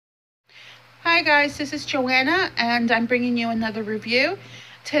Hi guys, this is Joanna and I'm bringing you another review.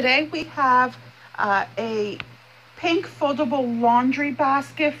 Today we have a pink foldable laundry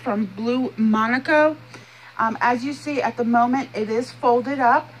basket from Blue Monaco. As you see at the moment, it is folded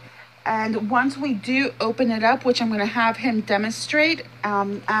up, and once we do open it up, which I'm going to have him demonstrate,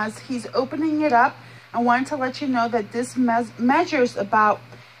 as he's opening it up, I wanted to let you know that this measures about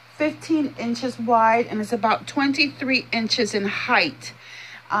 15 inches wide and is about 23 inches in height.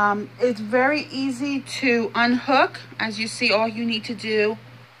 It's very easy to unhook. As you see, all you need to do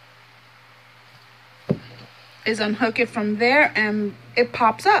is unhook it from there and it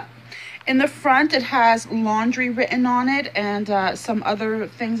pops up. In the front, it has laundry written on it and some other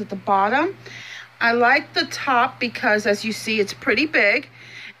things at the bottom. I like the top because, as you see, it's pretty big.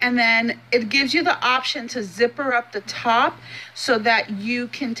 And then it gives you the option to zipper up the top so that you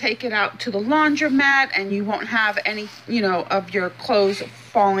can take it out to the laundromat and you won't have any, of your clothes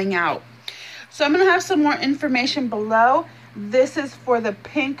falling out. So I'm going to have some more information below. This is for the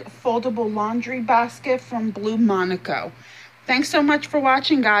pink foldable laundry basket from Blue Monaco. Thanks so much for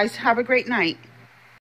watching, guys. Have a great night.